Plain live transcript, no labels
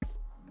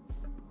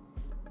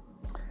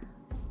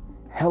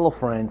Hello,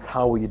 friends.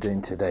 How are you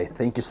doing today?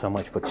 Thank you so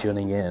much for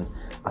tuning in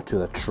to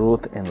the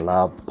Truth in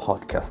Love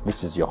podcast.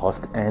 This is your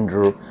host,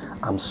 Andrew.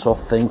 I'm so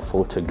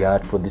thankful to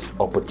God for this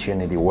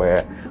opportunity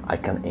where I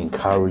can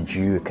encourage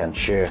you, can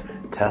share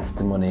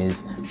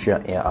testimonies,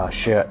 share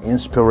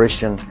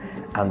inspiration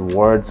and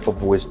words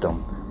of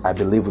wisdom. I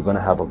believe we're going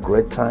to have a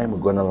great time. We're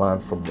going to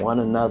learn from one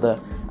another,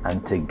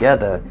 and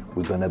together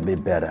we're going to be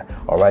better.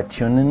 All right,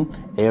 tune in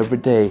every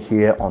day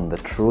here on the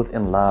Truth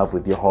in Love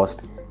with your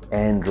host,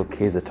 Andrew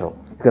Kizito.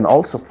 You can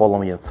also follow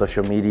me on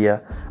social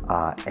media,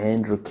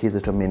 Andrew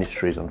Kizito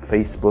Ministries on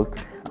Facebook,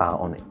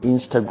 on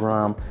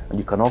Instagram, and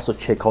you can also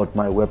check out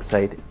my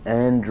website,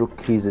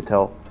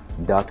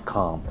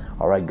 andrewkizito.com.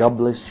 All right, God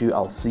bless you.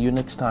 I'll see you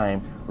next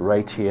time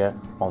right here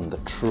on the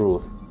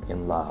Truth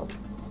in Love.